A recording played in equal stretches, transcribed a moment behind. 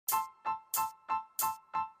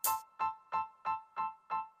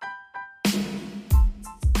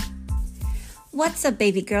What's up,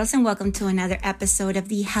 baby girls, and welcome to another episode of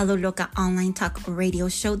the Hello Loca online talk radio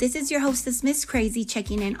show. This is your hostess, Miss Crazy,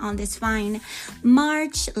 checking in on this fine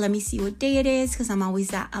March. Let me see what day it is, because I'm always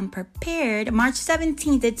that unprepared. March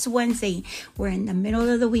 17th, it's Wednesday. We're in the middle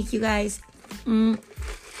of the week, you guys. I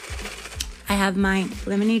have my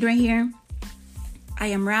lemonade right here. I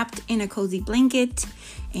am wrapped in a cozy blanket.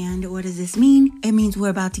 And what does this mean? It means we're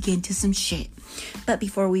about to get into some shit. But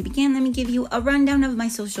before we begin, let me give you a rundown of my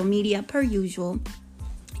social media per usual,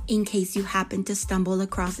 in case you happen to stumble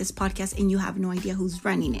across this podcast and you have no idea who's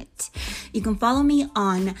running it. You can follow me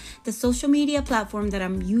on the social media platform that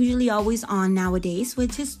I'm usually always on nowadays,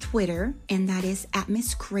 which is Twitter, and that is at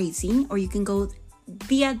Miss Crazy, or you can go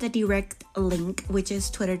via the direct link, which is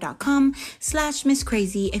twitter.com/Miss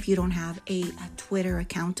Crazy if you don't have a Twitter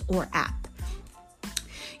account or app.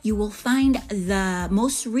 You will find the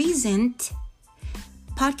most recent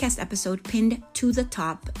podcast episode pinned to the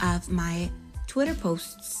top of my Twitter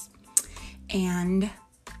posts. And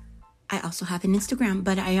I also have an Instagram,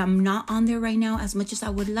 but I am not on there right now as much as I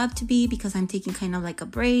would love to be, because I'm taking kind of like a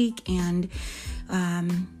break. And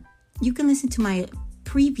you can listen to my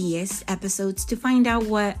previous episodes to find out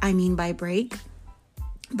what I mean by break.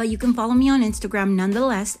 But you can follow me on Instagram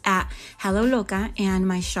nonetheless at Hello Loca, and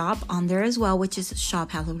my shop on there as well, which is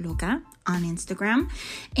Shop Hello Loca on Instagram,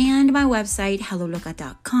 and my website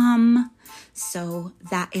helloloca.com. So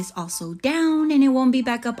that is also down, and it won't be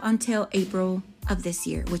back up until April of this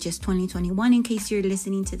year, which is 2021, in case you're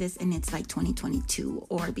listening to this and it's like 2022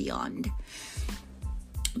 or beyond.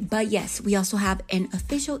 But yes, we also have an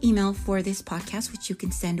official email for this podcast, which you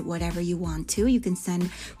can send whatever you want to. You can send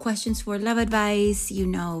questions for love advice,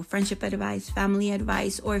 friendship advice, family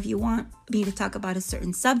advice, or if you want me to talk about a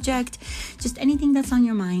certain subject, just anything that's on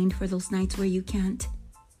your mind for those nights where you can't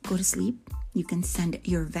go to sleep. You can send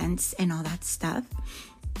your vents and all that stuff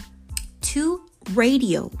to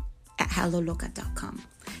radio@helloloca.com.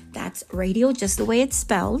 That's radio, just the way it's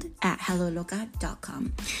spelled, at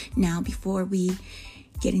helloloca.com. Now, before we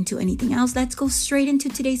get into anything else, let's go straight into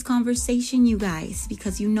today's conversation, you guys,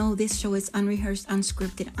 because this show is unrehearsed,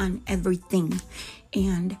 unscripted, on everything,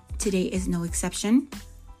 and today is no exception.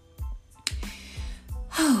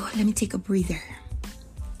 Let me take a breather,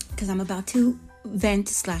 because I'm about to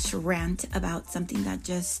vent/rant about something that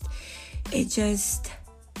just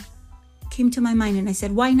came to my mind, and I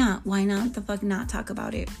said, why not the fuck not talk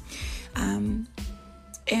about it? And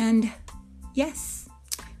yes,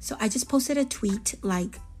 so I just posted a tweet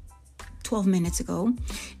like 12 minutes ago,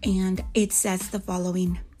 and it says the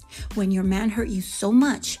following: when your man hurt you so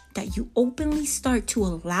much that you openly start to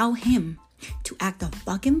allow him to act a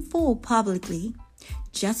fucking fool publicly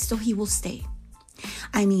just so he will stay.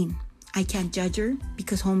 I mean, I can't judge her,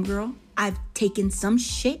 because homegirl, I've taken some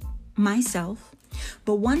shit myself.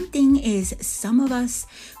 But one thing is, some of us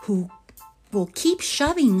who will keep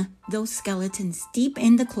shoving those skeletons deep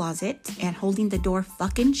in the closet and holding the door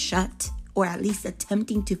fucking shut, or at least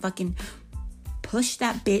attempting to fucking push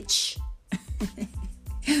that bitch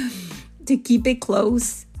to keep it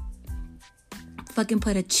closed. Fucking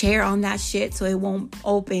put a chair on that shit so it won't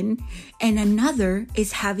open. And another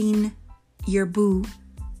is having your boo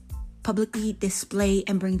publicly display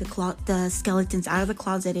and bring the skeletons out of the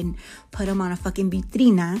closet and put them on a fucking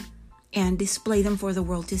vitrina and display them for the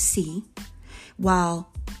world to see, while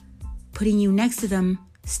putting you next to them,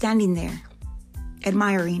 standing there,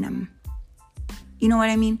 admiring them. You know what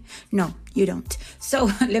I mean? No, you don't. So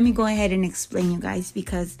let me go ahead and explain, you guys,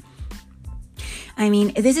 because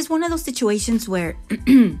this is one of those situations where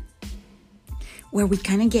we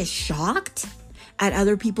kind of get shocked at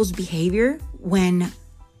other people's behavior when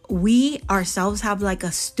we ourselves have like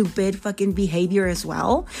a stupid fucking behavior as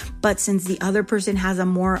well. But since the other person has a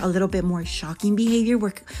little bit more shocking behavior,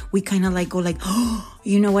 we kind of like go like, oh,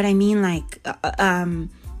 you know what I mean? Like,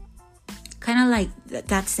 kind of like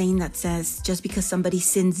that saying that says, just because somebody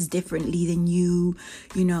sins differently than you,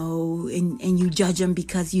 and you judge them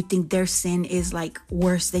because you think their sin is like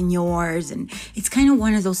worse than yours. And it's kind of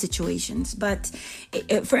one of those situations. But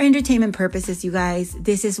for entertainment purposes, you guys,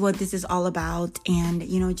 this is what this is all about. And,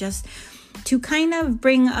 just to kind of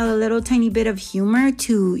bring a little tiny bit of humor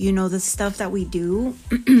to, the stuff that we do,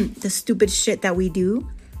 the stupid shit that we do.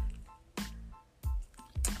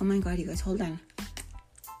 Oh my God, you guys, hold on.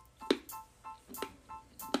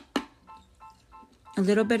 A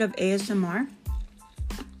little bit of ASMR.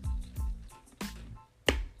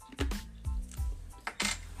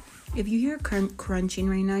 If you hear crunching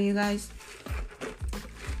right now, you guys,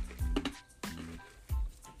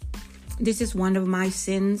 this is one of my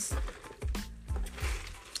sins.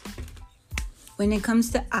 When it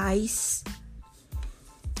comes to ice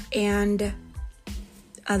and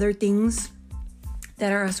other things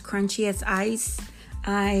that are as crunchy as ice.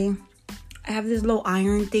 I have this little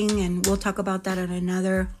iron thing, and we'll talk about that on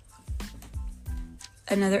another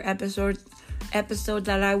episode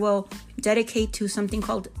that I will dedicate to something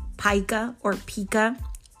called pica or pica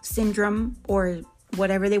syndrome, or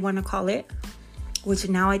whatever they want to call it, which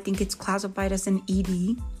now I think it's classified as an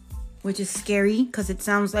ED, which is scary because it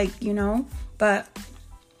sounds like, but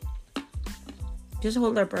just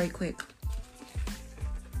hold up right quick.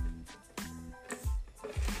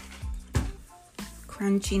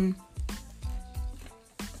 Crunching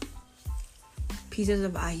pieces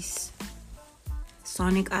of ice.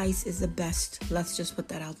 Sonic ice is the best. Let's just put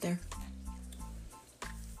that out there.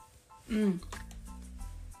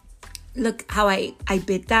 Look how I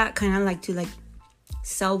bit that, kind of like to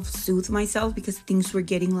self-soothe myself because things were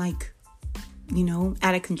getting out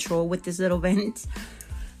of control with this little vent.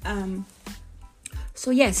 So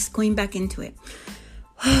yes, going back into it.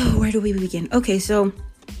 Where do we begin? Okay, so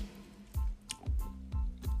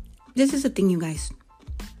this is the thing, you guys.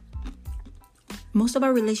 Most of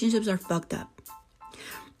our relationships are fucked up.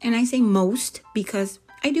 And I say most because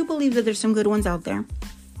I do believe that there's some good ones out there.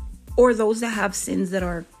 Or those that have sins that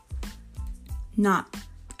are not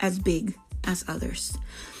as big as others.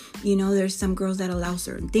 There's some girls that allow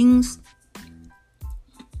certain things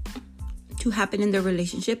to happen in their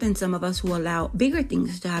relationship, and some of us who allow bigger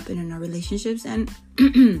things to happen in our relationships, and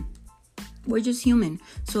we're just human.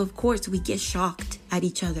 So of course we get shocked at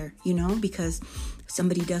each other, because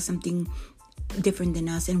somebody does something different than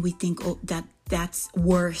us, and we think, oh, that's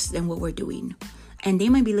worse than what we're doing. And they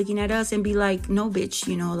might be looking at us and be like, no, bitch,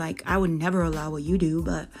 I would never allow what you do,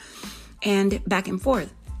 and back and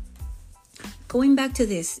forth. Going back to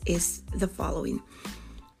this is the following.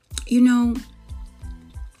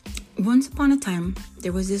 Once upon a time,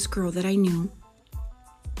 there was this girl that I knew,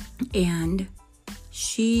 and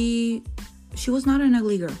she was not an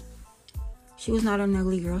ugly girl. She was not an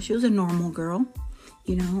ugly girl. She was a normal girl,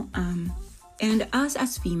 and us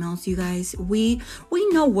as females, you guys, we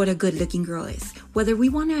know what a good looking girl is. Whether we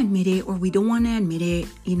want to admit it or we don't want to admit it,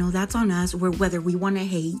 that's on us. Or whether we want to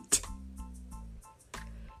hate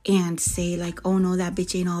and say oh no, that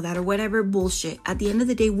bitch ain't all that, or whatever bullshit. At the end of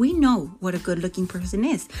the day, we know what a good looking person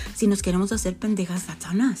is. Si nos queremos hacer pendejas, that's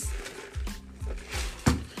on us.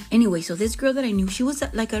 Anyway, so this girl that I knew, she was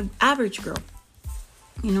like an average girl.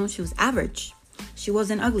 She was average. She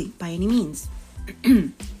wasn't ugly by any means.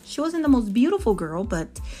 She wasn't the most beautiful girl,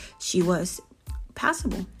 but she was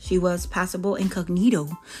passable. She was passable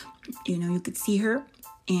incognito. You could see her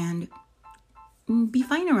and be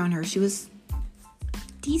fine around her. She was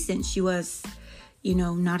decent. She was,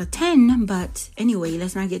 not a 10, but anyway,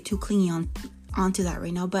 let's not get too clingy onto that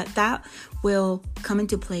right now. But that will come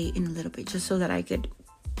into play in a little bit, just so that I could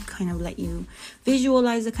kind of let you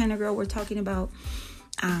visualize the kind of girl we're talking about.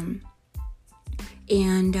 And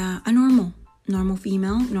a normal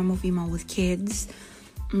female with kids.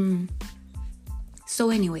 So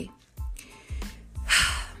anyway,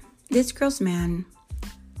 this girl's man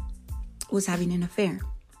was having an affair,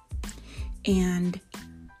 and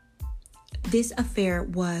this affair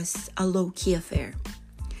was a low-key affair.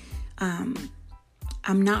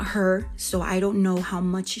 I'm not her, so I don't know how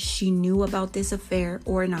much she knew about this affair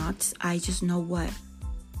or not. I just know what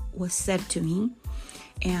was said to me,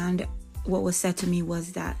 and what was said to me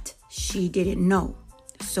was that she didn't know.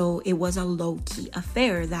 So it was a low-key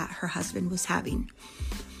affair that her husband was having.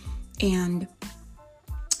 And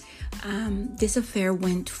this affair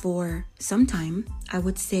went for some time. I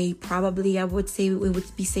would say it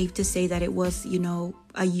would be safe to say that it was,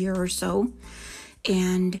 a year or so.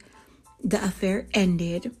 And the affair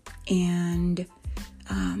ended, and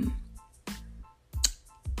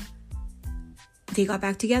they got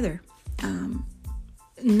back together.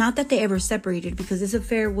 Not that they ever separated, because this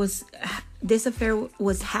affair was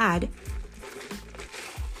had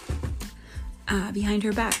behind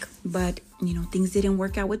her back. But things didn't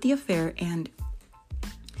work out with the affair, and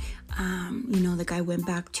the guy went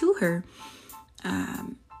back to her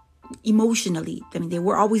emotionally. I mean, they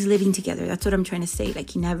were always living together. That's what I'm trying to say.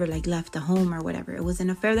 He never left the home or whatever. It was an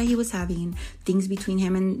affair that he was having. Things between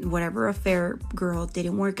him and whatever affair girl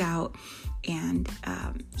didn't work out, and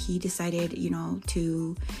he decided,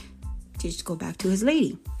 to just go back to his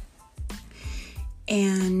lady,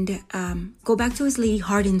 and go back to his lady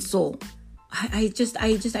heart and soul.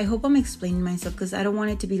 I hope I'm explaining myself, because I don't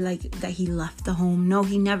want it to be that he left the home. No,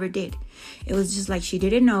 he never did. It was just she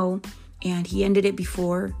didn't know, and he ended it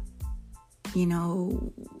before,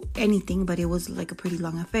 anything, but it was a pretty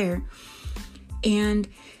long affair. And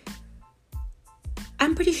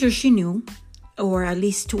I'm pretty sure she knew, or at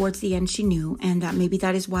least towards the end she knew, and that maybe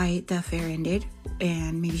that is why the affair ended,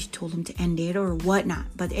 and maybe she told him to end it or whatnot,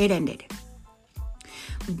 but it ended.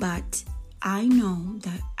 But I know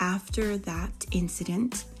that after that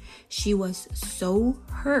incident, she was so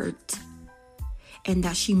hurt, and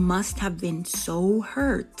that she must have been so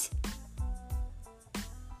hurt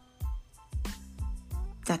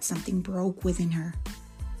that something broke within her.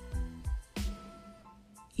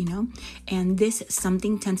 You know, and this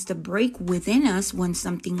something tends to break within us when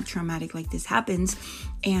something traumatic like this happens.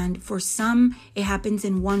 And for some, it happens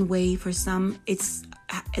in one way. For some, it's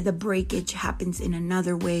the breakage happens in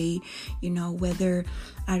another way. You know, whether,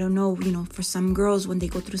 I don't know, you know, for some girls, when they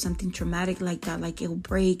go through something traumatic like that, like it'll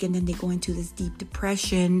break and then they go into this deep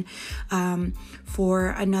depression. For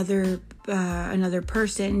another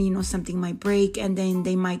person, you know, something might break and then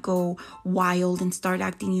they might go wild and start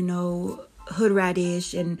acting, you know, hood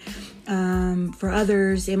radish. And for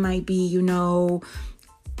others, it might be, you know,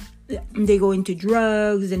 they go into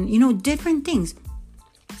drugs and, you know, different things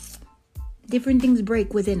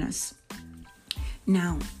break within us.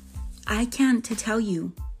 Now, I can't tell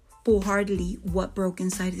you full-heartedly what broke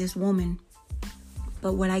inside this woman,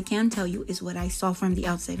 but what I can tell you is what I saw from the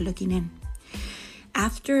outside looking in.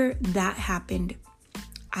 After that happened,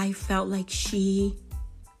 I felt like she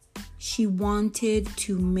wanted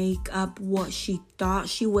to make up what she thought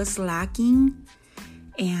she was lacking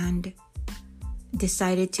and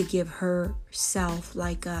decided to give herself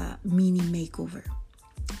like a mini makeover.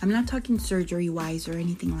 I'm not talking surgery wise or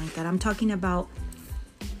anything like that. I'm talking about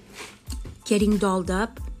getting dolled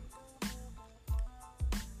up.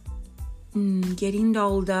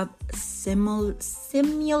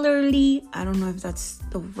 Similarly. I don't know if that's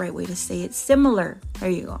the right way to say it. Similar. There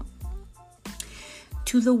you go.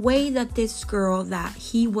 To the way that this girl that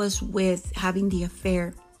he was with having the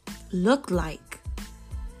affair looked like.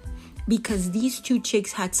 Because these two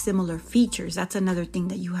chicks had similar features. That's another thing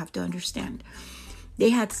that you have to understand. They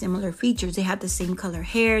had similar features. They had the same color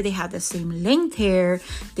hair. They had the same length hair.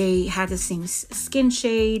 They had the same skin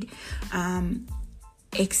shade.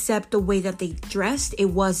 Except the way that they dressed, it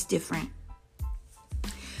was different.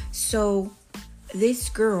 So this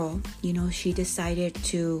girl, you know, she started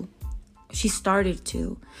to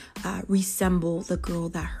resemble the girl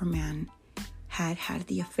that her man had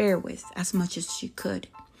the affair with as much as she could,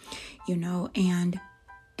 you know, and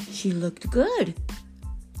she looked good.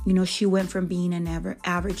 You know, she went from being an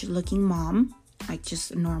average looking mom, like just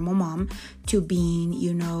a normal mom, to being,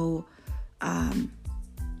 you know,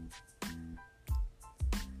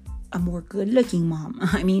 a more good looking mom.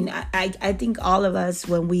 I mean, I think all of us,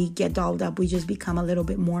 when we get dolled up, we just become a little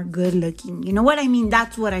bit more good looking. You know what I mean?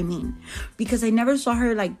 That's what I mean. Because I never saw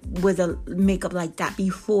her like with a makeup like that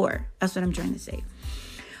before. That's what I'm trying to say.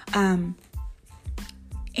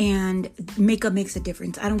 And makeup makes a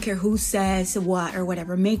difference. I don't care who says what or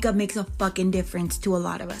whatever. Makeup makes a fucking difference to a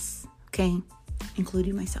lot of us. Okay?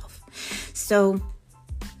 Including myself. So,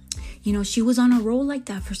 you know, she was on a roll like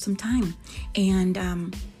that for some time. And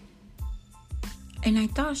I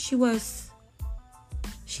thought she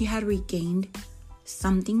had regained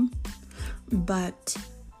something. But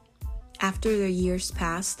after the years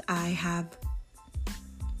passed, I have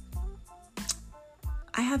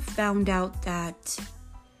found out that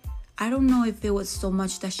I don't know if it was so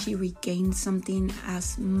much that she regained something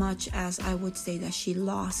as much as I would say that she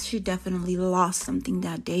lost. She definitely lost something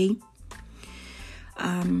that day.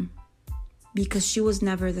 Because she was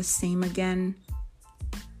never the same again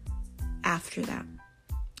after that.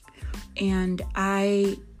 And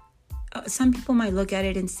some people might look at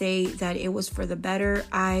it and say that it was for the better.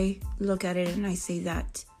 I look at it and I say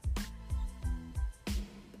that,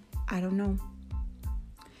 I don't know.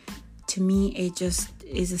 To me, it just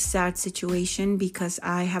is a sad situation because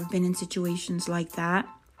I have been in situations like that.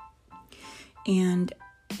 And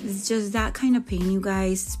it's just that kind of pain, you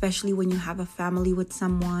guys, especially when you have a family with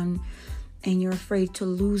someone and you're afraid to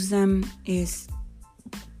lose them, is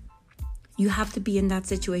you have to be in that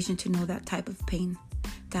situation to know that type of pain,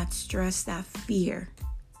 that stress, that fear.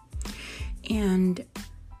 And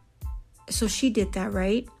so she did that,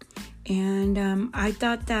 right? And I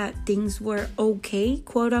thought that things were okay,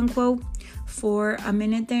 quote unquote, for a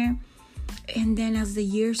minute there. And then as the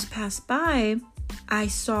years passed by, I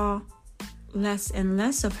saw less and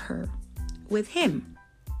less of her with him.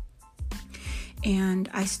 And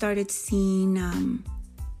I started seeing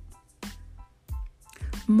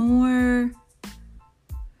more,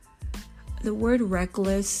 the word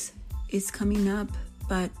reckless is coming up,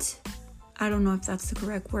 but I don't know if that's the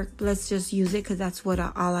correct word. Let's just use it because that's what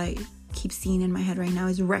all I keep seeing in my head right now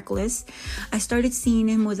is reckless. I started seeing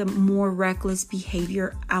him with a more reckless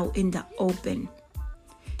behavior out in the open.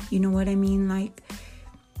 You know what I mean? Like,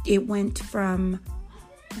 it went from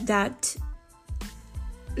that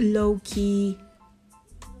low-key,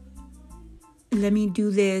 let me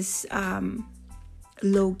do this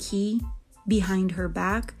low-key behind her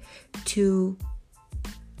back, to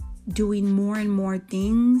doing more and more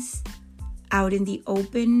things out in the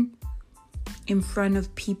open in front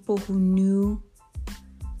of people who knew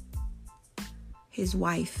his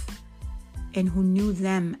wife and who knew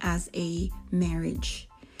them as a marriage,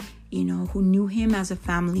 you know, who knew him as a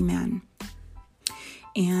family man.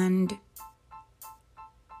 And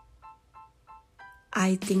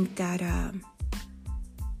I think that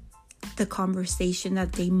the conversation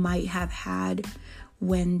that they might have had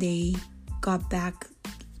when they got back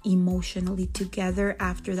emotionally together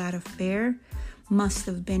after that affair must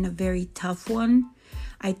have been a very tough one.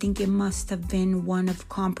 I think it must have been one of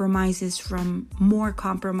more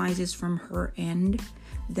compromises from her end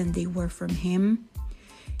than they were from him.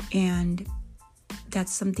 And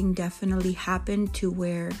that's something definitely happened to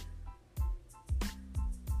where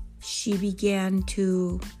she began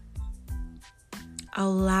to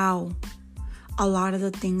allow a lot of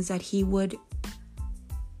the things that he would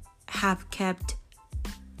have kept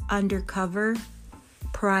undercover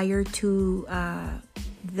prior to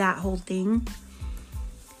that whole thing.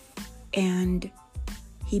 And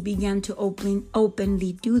he began to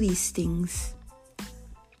openly do these things.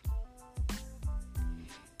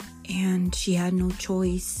 And she had no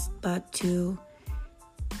choice but to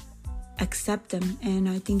accept them. And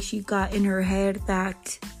I think she got in her head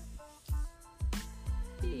that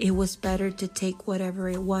it was better to take whatever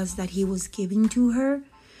it was that he was giving to her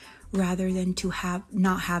rather than to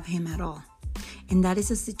not have him at all. And that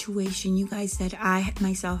is a situation, you guys, that I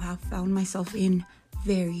myself have found myself in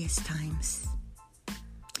various times.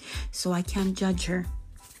 So I can't judge her.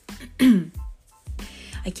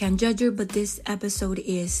 I can't judge her, but this episode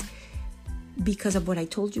is because of what I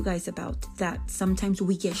told you guys about, that sometimes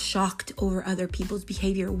we get shocked over other people's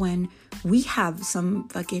behavior when we have some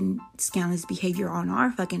fucking scandalous behavior on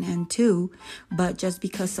our fucking end too. But just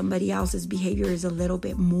because somebody else's behavior is a little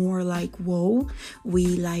bit more like, whoa, we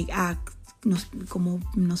like act nos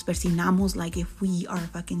persinamos like if we are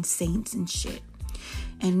fucking saints and shit.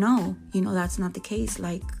 And no, you know, that's not the case.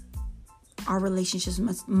 Like, our relationships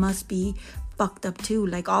must be fucked up too.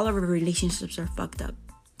 Like, all of our relationships are fucked up.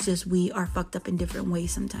 It's just we are fucked up in different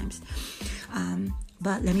ways sometimes.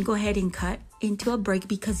 But let me go ahead and cut into a break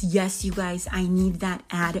because, yes, you guys, I need that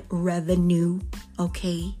ad revenue.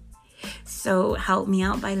 Okay. So help me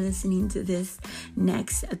out by listening to this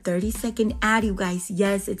next 30-second ad, you guys.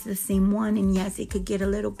 Yes, it's the same one. And yes, it could get a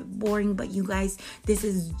little bit boring, but you guys, this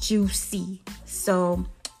is juicy. So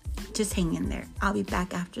just hang in there. I'll be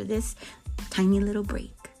back after this tiny little break.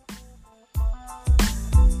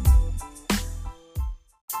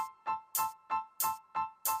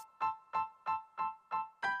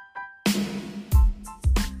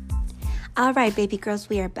 All right, baby girls,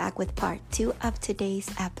 we are back with part 2 of today's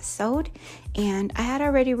episode. And I had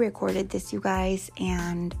already recorded this, you guys,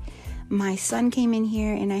 and my son came in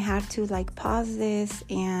here and I had to pause this,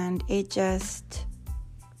 and it just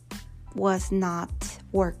was not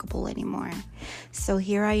workable anymore. So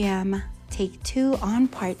here I am, take 2 on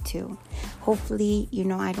part 2. Hopefully,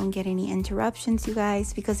 I don't get any interruptions, you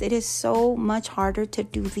guys, because it is so much harder to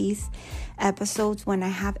do these episodes when I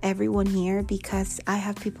have everyone here, because I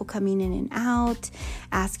have people coming in and out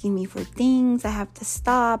asking me for things. I have to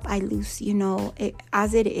stop. I lose,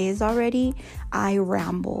 as it is already, I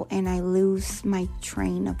ramble and I lose my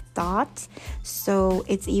train of thought. So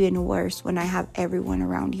it's even worse when I have everyone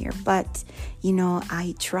around here. But,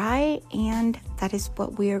 I try, and that is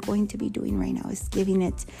what we are going to be doing right now, is giving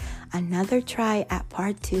it another try at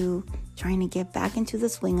part 2, trying to get back into the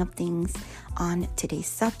swing of things on today's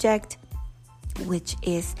subject, which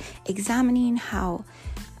is examining how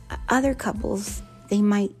other couples, they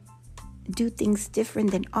might do things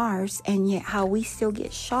different than ours, and yet how we still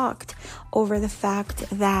get shocked over the fact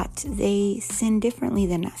that they sin differently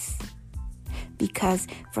than us. Because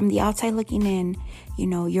from the outside looking in,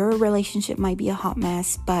 your relationship might be a hot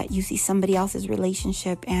mess, but you see somebody else's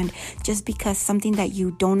relationship, and just because something that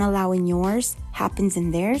you don't allow in yours happens in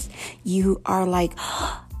theirs, you are like,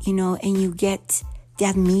 and you get te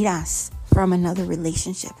admiras from another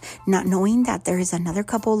relationship, not knowing that there is another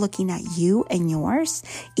couple looking at you and yours,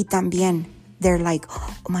 y también they're like,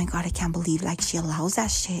 oh my God, I can't believe she allows that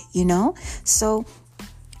shit, So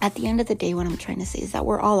at the end of the day, what I'm trying to say is that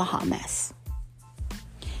we're all a hot mess.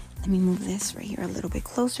 Let me move this right here a little bit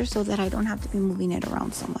closer so that I don't have to be moving it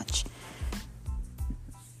around so much.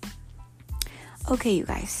 Okay, you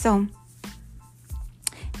guys. So,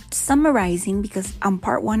 summarizing, because on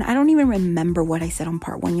part one, I don't even remember what I said on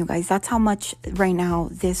part one, you guys. That's how much right now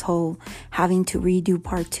this whole having to redo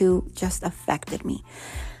part two just affected me.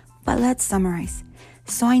 But let's summarize.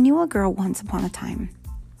 So I knew a girl once upon a time,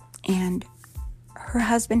 and her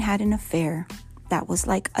husband had an affair that was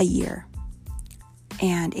like a year.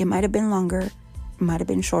 And it might have been longer, might have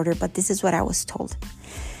been shorter, but this is what I was told.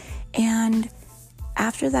 And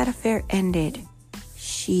after that affair ended,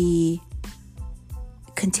 she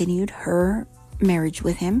continued her marriage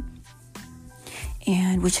with him,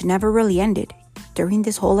 and which never really ended during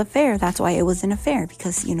this whole affair. That's why it was an affair,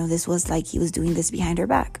 because, you know, this was like he was doing this behind her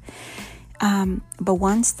back. But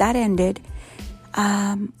once that ended,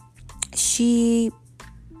 she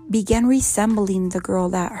began resembling the girl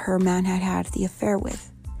that her man had the affair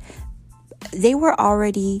with. They were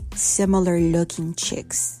already similar looking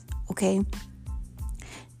chicks, okay?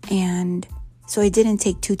 And so it didn't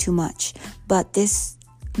take too much. But this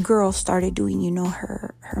girl started doing, you know,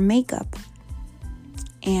 her makeup.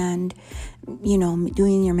 And, you know,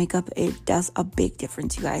 doing your makeup, it does a big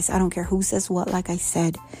difference, you guys. I don't care who says what. Like I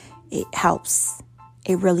said, it helps.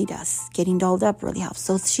 It really does. Getting dolled up really helps.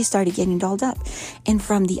 So she started getting dolled up. And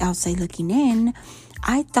from the outside looking in,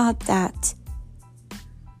 I thought that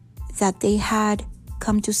they had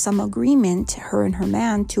come to some agreement, her and her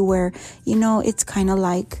man, to where, you know, it's kind of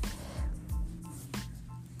like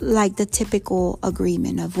the typical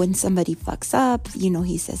agreement of when somebody fucks up, you know,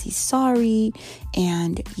 he says he's sorry,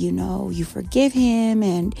 and, you know, you forgive him,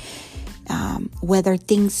 and whether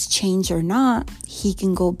things change or not, he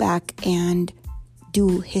can go back and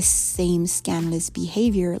do his same scandalous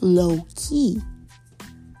behavior low key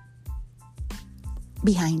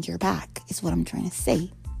behind your back, is what I'm trying to say.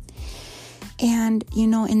 And, you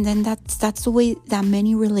know, and then that's the way that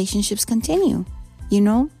many relationships continue. You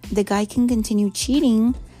know, the guy can continue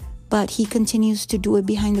cheating, but he continues to do it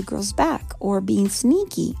behind the girl's back or being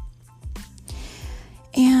sneaky.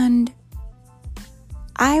 And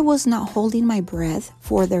I was not holding my breath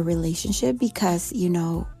for their relationship because, you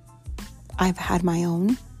know, I've had my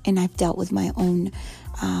own and I've dealt with my own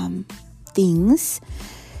things.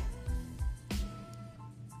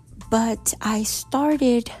 But I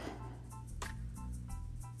started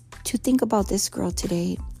to think about this girl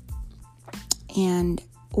today and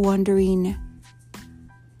wondering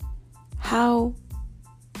how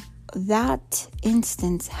that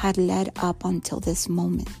instance had led up until this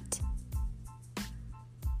moment.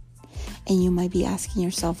 And you might be asking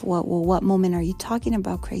yourself, what moment are you talking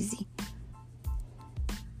about, crazy?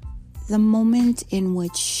 The moment in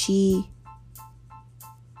which she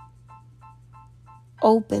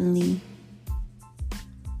openly,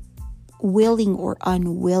 willing or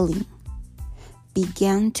unwilling,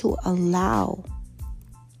 began to allow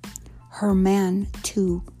her man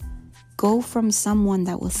to go from someone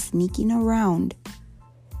that was sneaking around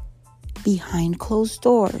behind closed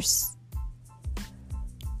doors,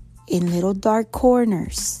 in little dark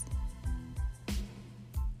corners,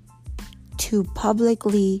 to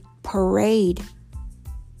publicly parade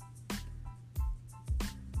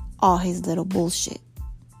all his little bullshit.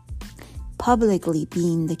 Publicly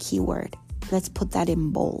being the key word. Let's put that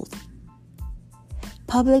in bold.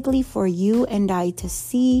 Publicly for you and I to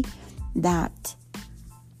see that,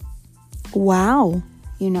 wow,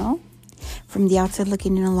 you know, from the outside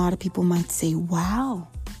looking in, a lot of people might say, wow,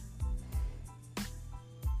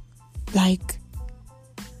 like,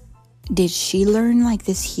 did she learn like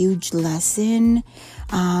this huge lesson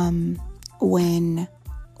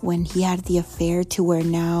when he had the affair, to where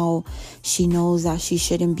now she knows that she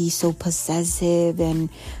shouldn't be so possessive, and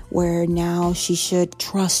where now she should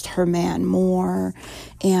trust her man more,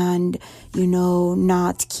 and, you know,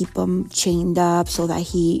 not keep him chained up so that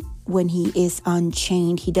when he is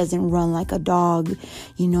unchained, he doesn't run like a dog.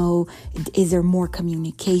 You know, is there more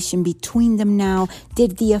communication between them now?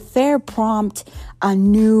 Did the affair prompt a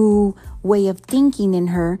new way of thinking in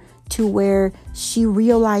her, to where she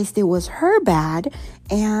realized it was her bad,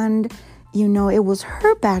 and, you know, it was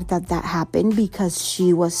her bad that happened because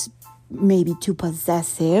she was maybe too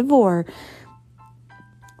possessive? Or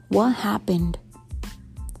what happened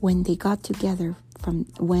when they got together, from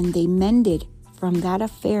when they mended from that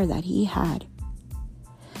affair that he had,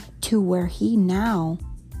 to where he now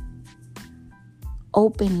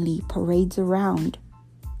openly parades around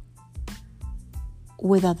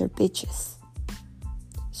with other bitches?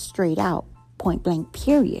 Straight out, point blank,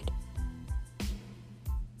 period.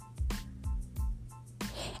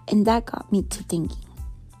 And that got me to thinking,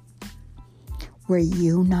 were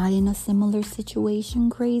you not in a similar situation,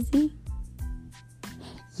 crazy?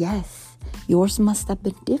 Yes, Yours must have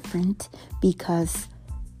been different because,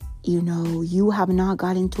 you have not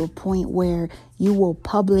gotten to a point where you will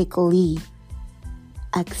publicly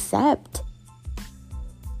accept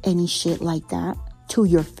any shit like that to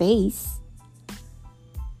your face.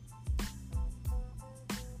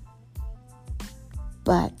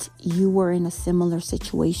 But you were in a similar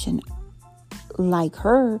situation like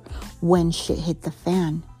her when shit hit the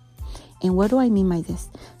fan. And what do I mean by this?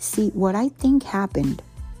 See, what I think happened,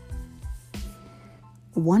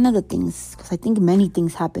 one of the things, because I think many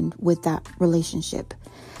things happened with that relationship,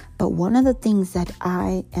 but one of the things that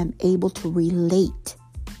I am able to relate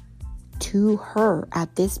to her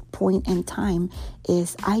at this point in time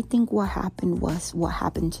is, I think what happened was what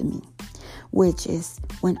happened to me, which is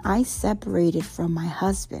when I separated from my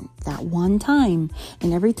husband that one time.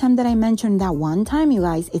 And every time that I mention that one time, you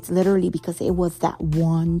guys, it's literally because it was that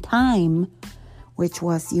one time, which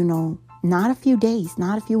was, not a few days,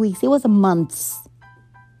 not a few weeks. It was months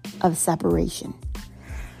of separation.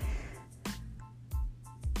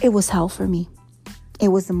 It was hell for me. It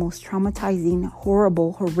was the most traumatizing,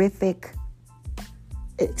 horrible, horrific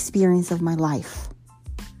experience of my life,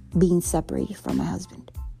 being separated from my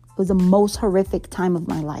husband. It was the most horrific time of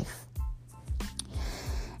my life.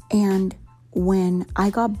 And when I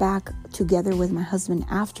got back together with my husband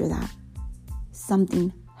after that,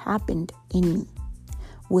 something happened in me,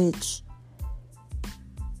 which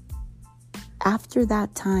after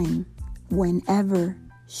that time, whenever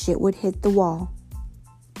shit would hit the wall,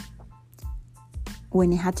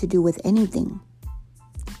 when it had to do with anything,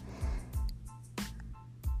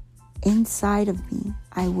 inside of me,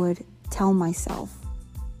 I would tell myself,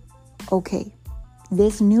 okay,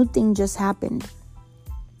 this new thing just happened.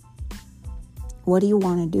 What do you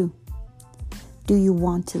want to do? Do you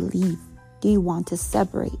want to leave? Do you want to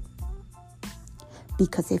separate?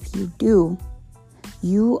 Because if you do,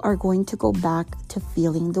 you are going to go back to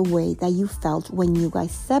feeling the way that you felt when you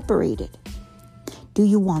guys separated. Do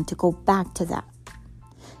you want to go back to that?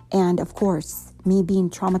 And of course, me being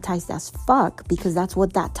traumatized as fuck, because that's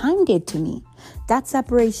what that time did to me. That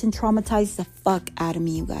separation traumatized the fuck out of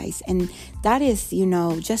me, you guys. And that is,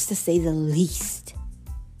 just to say the least.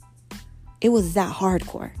 It was that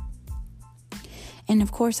hardcore. And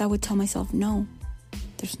of course, I would tell myself, no,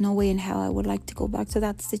 there's no way in hell I would like to go back to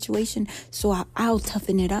that situation. So I'll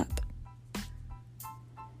toughen it up.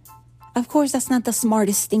 Of course, that's not the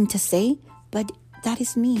smartest thing to say, but that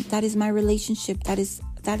is me. That is my relationship. That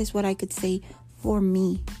is what I could say for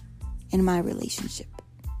me in my relationship.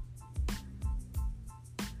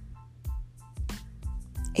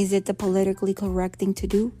 Is it the politically correct thing to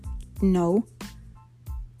do? No.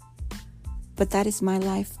 But that is my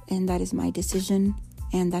life, and that is my decision,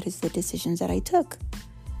 and that is the decisions that I took.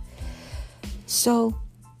 So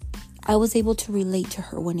I was able to relate to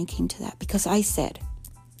her when it came to that, because I said,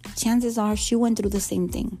 chances are she went through the same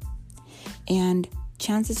thing. And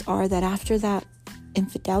chances are that after that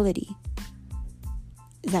infidelity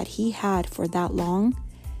that he had for that long,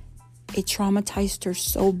 it traumatized her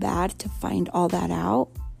so bad to find all that out,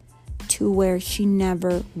 to where she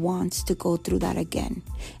never wants to go through that again.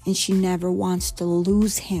 And she never wants to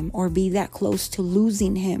lose him or be that close to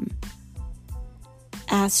losing him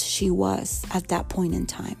as she was at that point in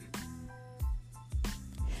time.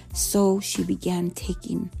 So she began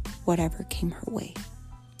taking whatever came her way.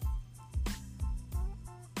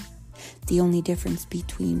 The only difference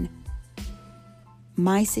between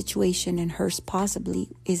my situation and hers possibly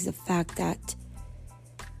is the fact that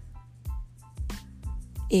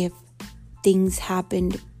if things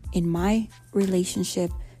happened in my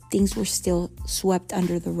relationship, things were still swept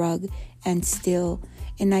under the rug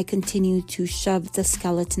and I continued to shove the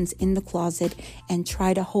skeletons in the closet and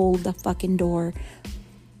try to hold the fucking door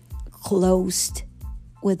closed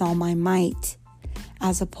with all my might,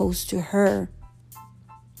 as opposed to her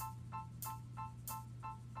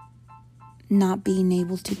not being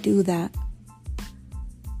able to do that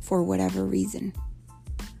for whatever reason.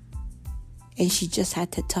 And she just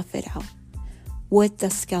had to tough it out with the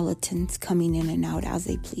skeletons coming in and out as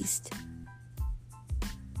they pleased.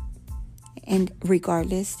 And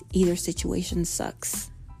regardless, either situation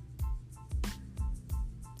sucks.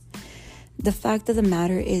 The fact of the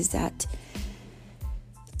matter is that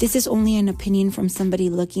this is only an opinion from somebody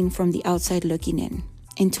looking from the outside, looking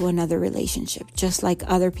into another relationship. Just like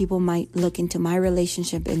other people might look into my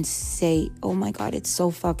relationship and say, oh my God, it's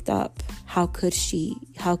so fucked up. How could she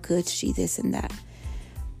this and that?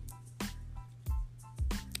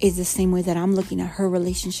 It's the same way that I'm looking at her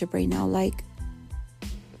relationship right now, like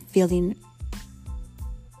feeling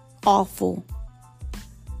awful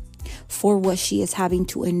for what she is having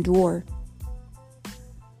to endure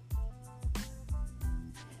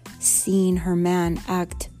seeing her man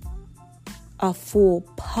act a fool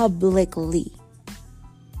publicly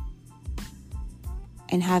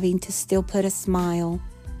and having to still put a smile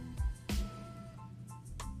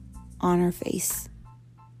on her face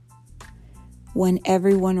when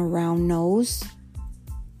everyone around knows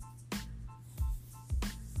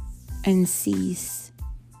and sees.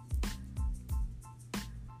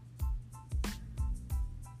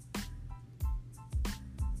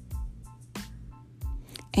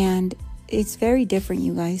 And it's very different,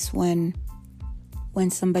 you guys, when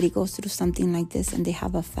somebody goes through something like this and they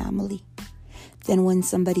have a family, than when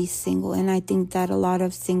somebody's single. And I think that a lot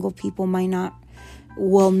of single people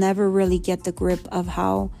will never really get the grip of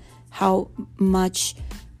how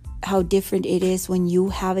different it is when you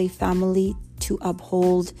have a family to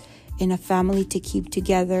uphold and a family to keep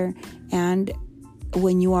together, and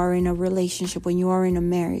when you are in a relationship, when you are in a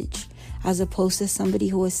marriage, as opposed to somebody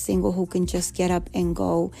who is single, who can just get up and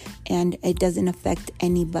go and it doesn't affect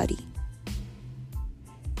anybody.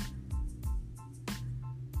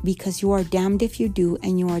 Because you are damned if you do,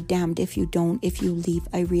 and you are damned if you don't, if you leave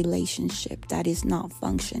a relationship that is not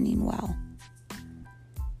functioning well.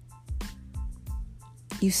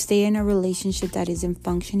 You stay in a relationship that isn't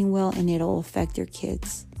functioning well, and it'll affect your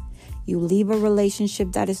kids. You leave a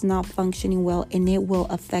relationship that is not functioning well, and it will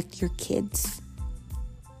affect your kids.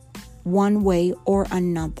 One way or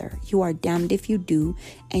another. You are damned if you do,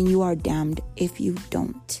 and you are damned if you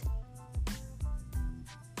don't.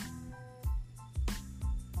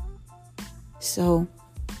 So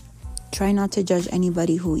try not to judge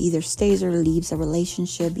anybody who either stays or leaves a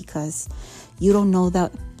relationship, because you don't know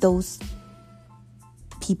that those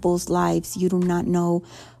people's lives. You do not know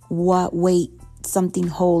what weight something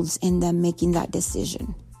holds in them making that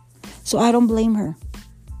decision. So I don't blame her.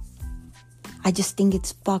 I just think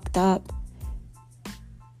it's fucked up.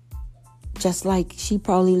 Just like she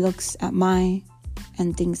probably looks at mine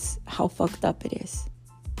and thinks how fucked up it is.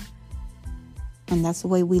 And that's the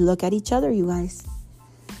way we look at each other, you guys.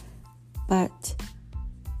 But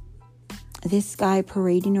this guy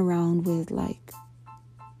parading around with like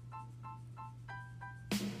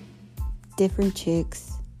different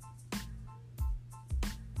chicks,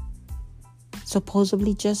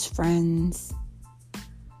 supposedly just friends,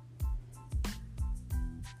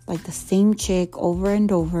 like the same chick over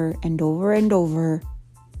and over and over and over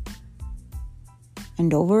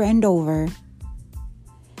and over and over,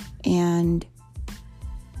 and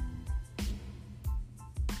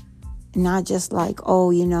not just like,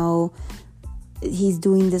 oh, you know, he's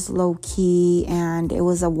doing this low key and it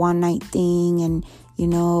was a one night thing, and you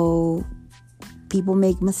know, people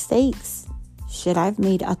make mistakes. Shit, I've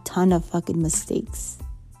made a ton of fucking mistakes.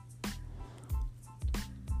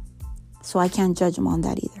 So I can't judge him on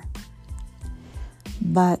that either.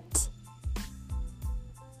 But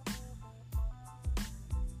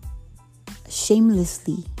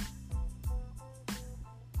shamelessly,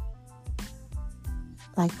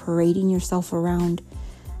 like parading yourself around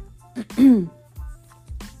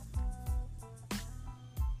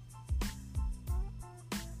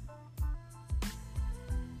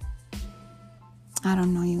I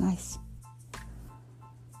don't know, you guys.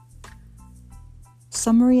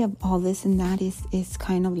 Summary of all this and that is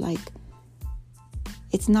kind of like,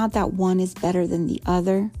 it's not that one is better than the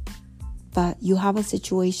other, but you have a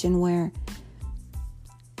situation where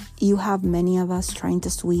you have many of us trying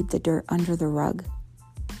to sweep the dirt under the rug.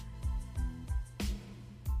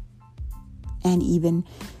 And even,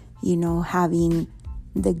 you know, having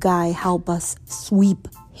the guy help us sweep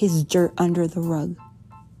his dirt under the rug.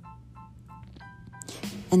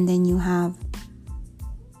 And then you have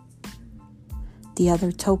the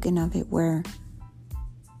other token of it, where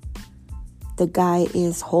the guy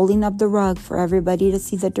is holding up the rug for everybody to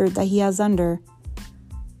see the dirt that he has under.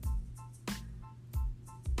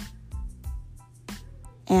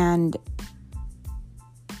 And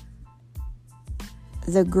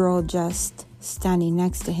the girl just standing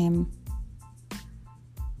next to him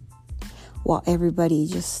while everybody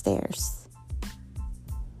just stares.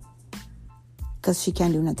 Because she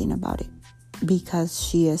can't do nothing about it. Because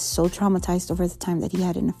she is so traumatized over the time that he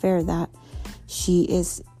had an affair that she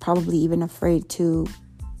is probably even afraid to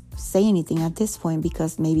say anything at this point,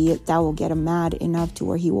 because maybe that will get him mad enough to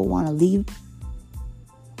where he will want to leave.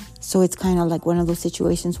 So it's kind of like one of those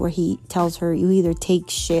situations where he tells her, you either take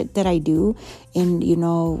shit that I do and, you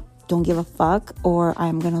know, don't give a fuck, or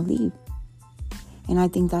I'm going to leave. And I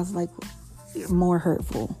think that's like more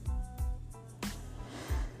hurtful.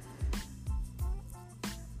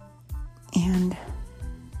 And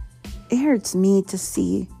it hurts me to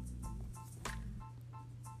see,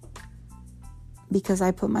 because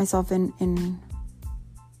I put myself in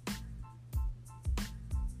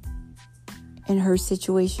in her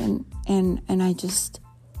situation, and I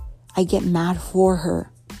get mad for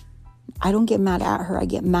her. I don't get mad at her, I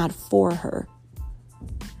get mad for her.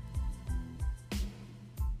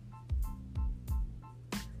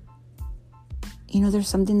 You know, there's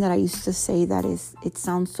something that I used to say that it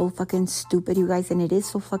sounds so fucking stupid, you guys, and it is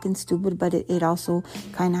so fucking stupid, but it also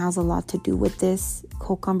kind of has a lot to do with this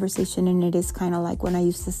whole conversation, and it is kind of like when I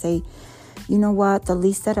used to say, you know what, the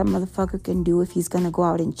least that a motherfucker can do if he's gonna go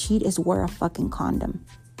out and cheat is wear a fucking condom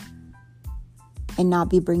and not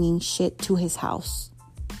be bringing shit to his house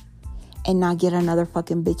and not get another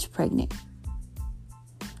fucking bitch pregnant.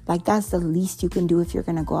 Like, that's the least you can do if you're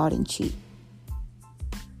gonna go out and cheat.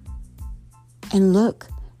 And look,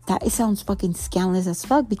 that it sounds fucking scandalous as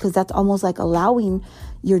fuck, because that's almost like allowing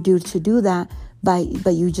your dude to do that by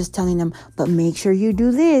you just telling him, but make sure you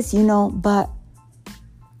do this, you know, but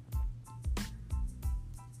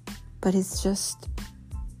it's just,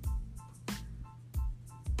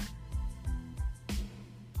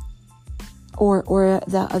 or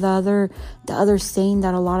the other saying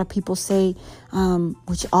that a lot of people say,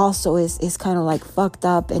 which also is kind of like fucked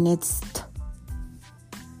up, and it's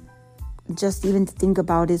just even to think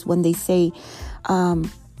about, is when they say,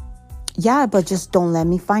 yeah, but just don't let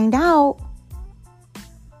me find out.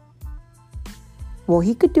 Well,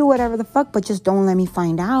 he could do whatever the fuck, but just don't let me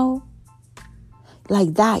find out.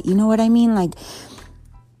 Like that, you know what I mean? Like,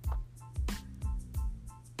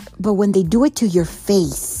 but when they do it to your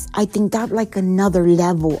face, I think that's like another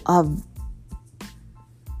level of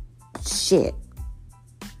shit.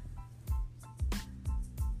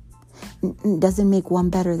 Doesn't make one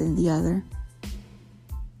better than the other.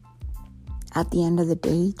 At the end of the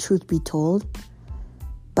day, truth be told.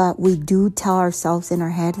 But we do tell ourselves in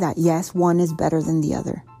our head that yes, one is better than the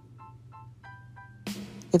other.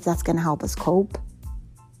 If that's going to help us cope.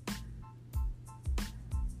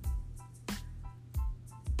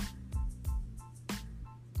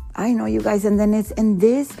 I know, you guys, and then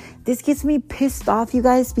this gets me pissed off, you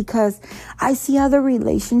guys, because I see other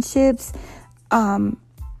relationships,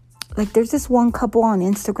 like there's this one couple on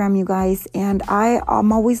Instagram, you guys, and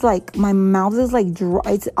I'm always like, my mouth is like,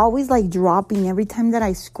 it's always like dropping every time that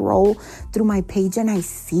I scroll through my page and I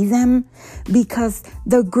see them, because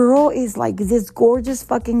the girl is like this gorgeous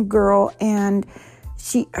fucking girl, and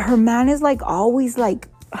her man is like always like,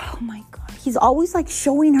 oh my God, he's always like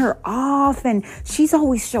showing her off, and she's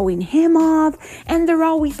always showing him off, and they're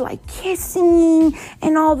always like kissing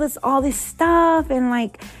and all this stuff, and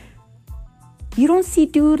like, you don't see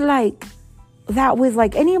dude like that with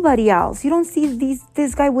like anybody else. You don't see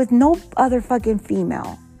this guy with no other fucking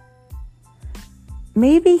female.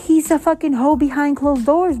 Maybe he's a fucking hoe behind closed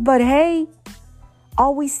doors, but hey,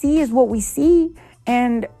 all we see is what we see,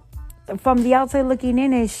 and from the outside looking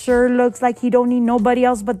in, it sure looks like he don't need nobody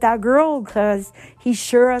else but that girl, because he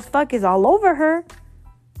sure as fuck is all over her.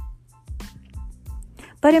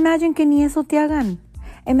 But imagine que ni eso te hagan.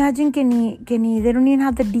 Imagine que ni they don't even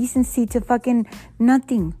have the decency to fucking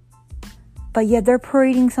nothing. But yet they're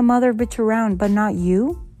parading some other bitch around, but not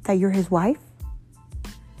you, that you're his wife.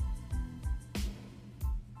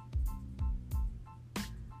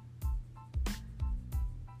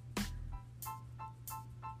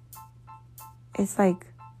 It's like,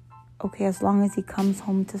 okay, as long as he comes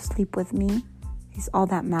home to sleep with me, is all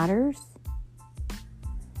that matters.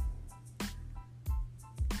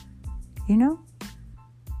 You know?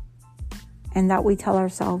 And that we tell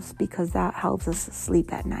ourselves because that helps us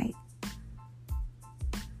sleep at night.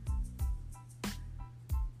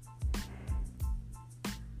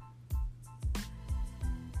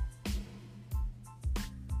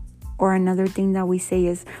 Or another thing that we say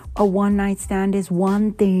is a one-night stand is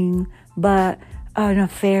one thing, but an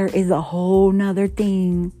affair is a whole nother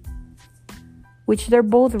thing. Which they're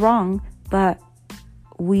both wrong, but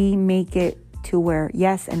we make it to where,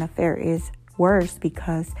 yes, an affair is worse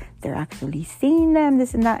because they're actually seeing them,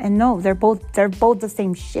 this and that. And no, they're both the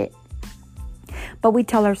same shit. But we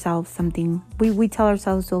tell ourselves something. We tell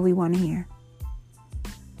ourselves what we want to hear.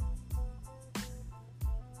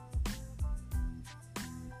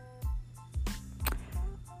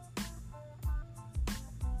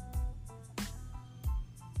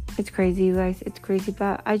 It's crazy, you guys. It's crazy,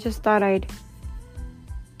 but I just thought I'd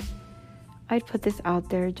put this out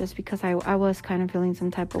there just because I was kind of feeling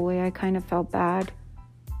some type of way. I kind of felt bad.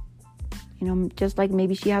 You know, just like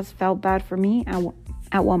maybe she has felt bad for me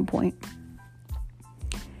at one point.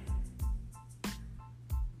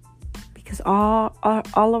 Because all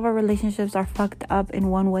of our relationships are fucked up in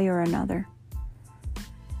one way or another.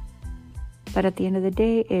 But at the end of the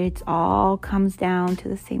day, it all comes down to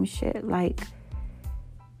the same shit. Like,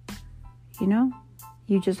 you know,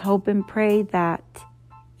 You just hope and pray that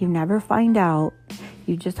you never find out.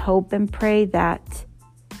 You just hope and pray that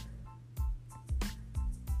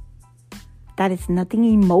it's nothing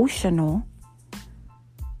emotional,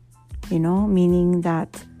 meaning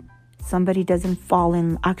that somebody doesn't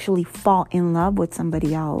actually fall in love with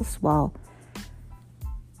somebody else while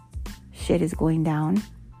shit is going down,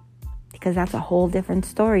 because that's a whole different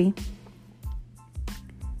story.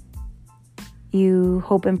 You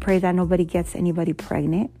hope and pray that nobody gets anybody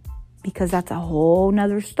pregnant, because that's a whole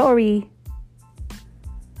nother story.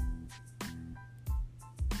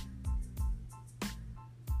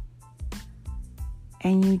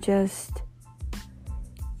 And you just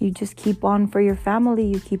keep on for your family.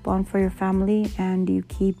 You keep on for your family, and you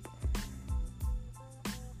keep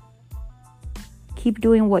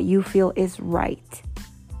doing what you feel is right.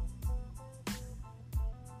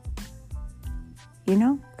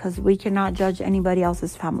 Because we cannot judge anybody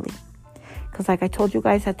else's family. Because like I told you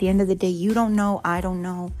guys, at the end of the day, you don't know, I don't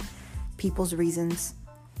know people's reasons.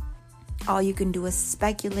 All you can do is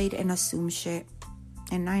speculate and assume shit.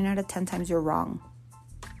 And 9 out of 10 times you're wrong.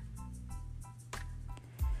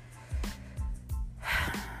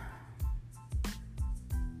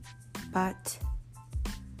 But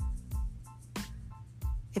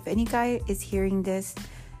if any guy is hearing this,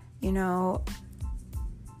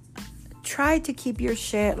 try to keep your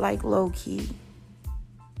shit like low key.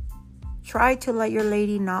 Try to let your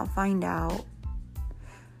lady not find out.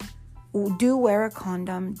 Do wear a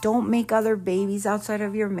condom. Don't make other babies outside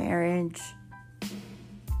of your marriage.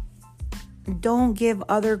 Don't give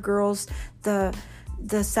other girls the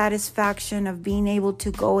satisfaction of being able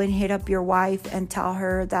to go and hit up your wife and tell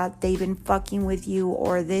her that they've been fucking with you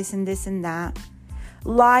or this and this and that.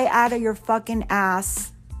 Lie out of your fucking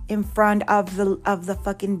ass in front of the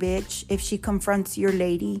fucking bitch if she confronts your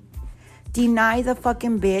lady. Deny the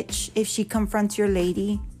fucking bitch if she confronts your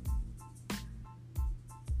lady.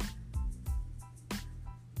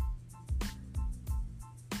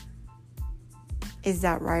 Is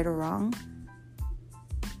that right or wrong?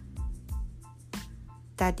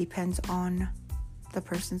 That depends on the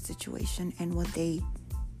person's situation and what they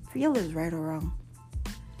feel is right or wrong.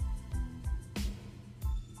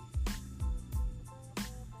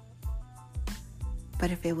 But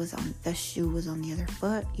if the shoe was on the other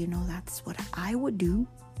foot, that's what I would do.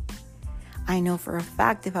 I know for a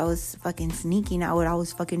fact if I was fucking sneaking, I would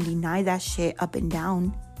always fucking deny that shit up and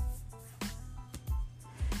down.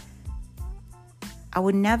 I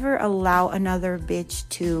would never allow another bitch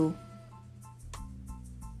to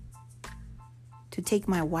take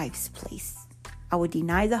my wife's place. I would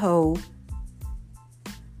deny the hoe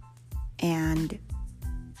and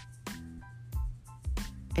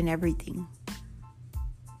everything.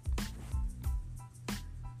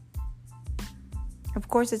 Of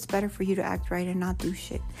course, it's better for you to act right and not do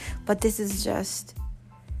shit. But this is just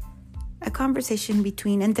a conversation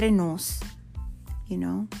between entre nos,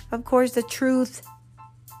 Of course, the truth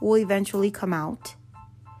will eventually come out.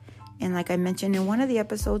 And like I mentioned in one of the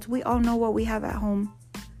episodes, we all know what we have at home.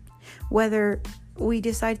 Whether we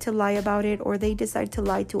decide to lie about it or they decide to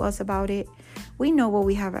lie to us about it, we know what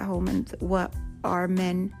we have at home and what our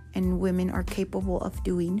men and women are capable of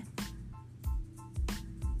doing.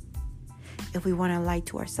 If we want to lie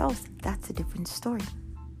to ourselves, that's a different story.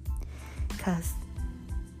 Because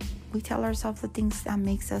we tell ourselves the things that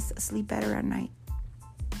makes us sleep better at night.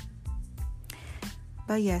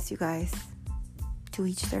 But yes, you guys, to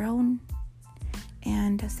each their own.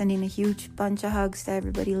 And sending a huge bunch of hugs to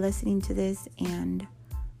everybody listening to this and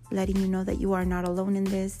letting you know that you are not alone in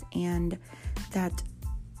this and that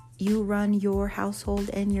you run your household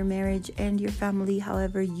and your marriage and your family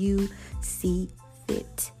however you see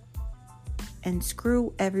fit. And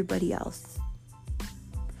screw everybody else.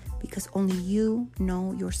 Because only you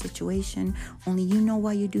know your situation. Only you know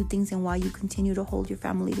why you do things and why you continue to hold your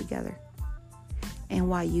family together. And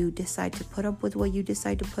why you decide to put up with what you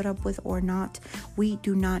decide to put up with or not. We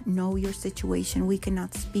do not know your situation. We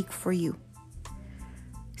cannot speak for you.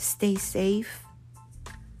 Stay safe.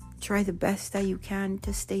 Try the best that you can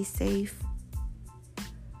to stay safe.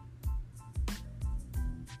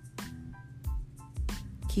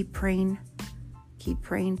 Keep praying. Keep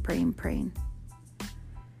praying.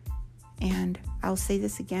 And I'll say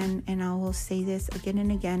this again, and I will say this again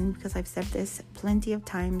and again because I've said this plenty of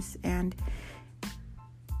times, and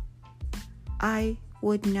I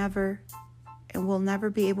would never and will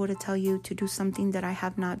never be able to tell you to do something that I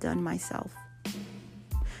have not done myself.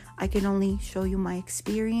 I can only show you my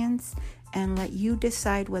experience and let you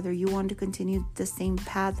decide whether you want to continue the same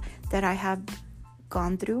path that I have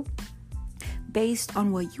gone through based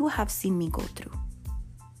on what you have seen me go through.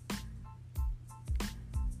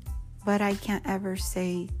 But I can't ever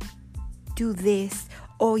say, do this.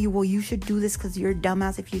 Oh, you should do this because you're a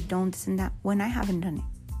dumbass if you don't, this and that, when I haven't done it.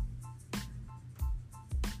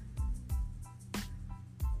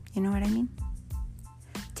 You know what I mean?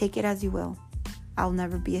 Take it as you will. I'll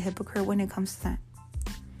never be a hypocrite when it comes to that.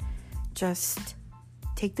 Just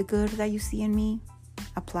take the good that you see in me,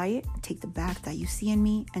 apply it, take the bad that you see in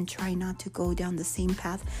me, and try not to go down the same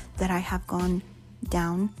path that I have gone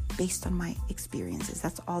down based on my experiences.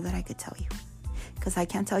 That's all that I could tell you. Because I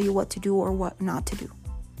can't tell you what to do or what not to do.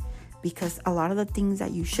 Because a lot of the things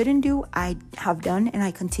that you shouldn't do, I have done and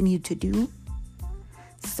I continue to do.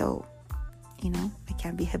 So, I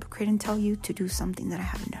can't be a hypocrite and tell you to do something that I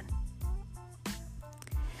haven't done.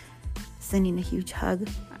 Sending a huge hug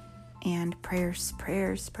and prayers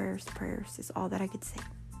is all that I could say.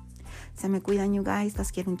 Se me cuidan, you guys.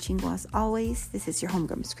 Las quiero un chingo as always. This is your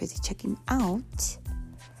homegirl, Miss Crazy, checking out.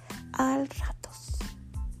 Al rato.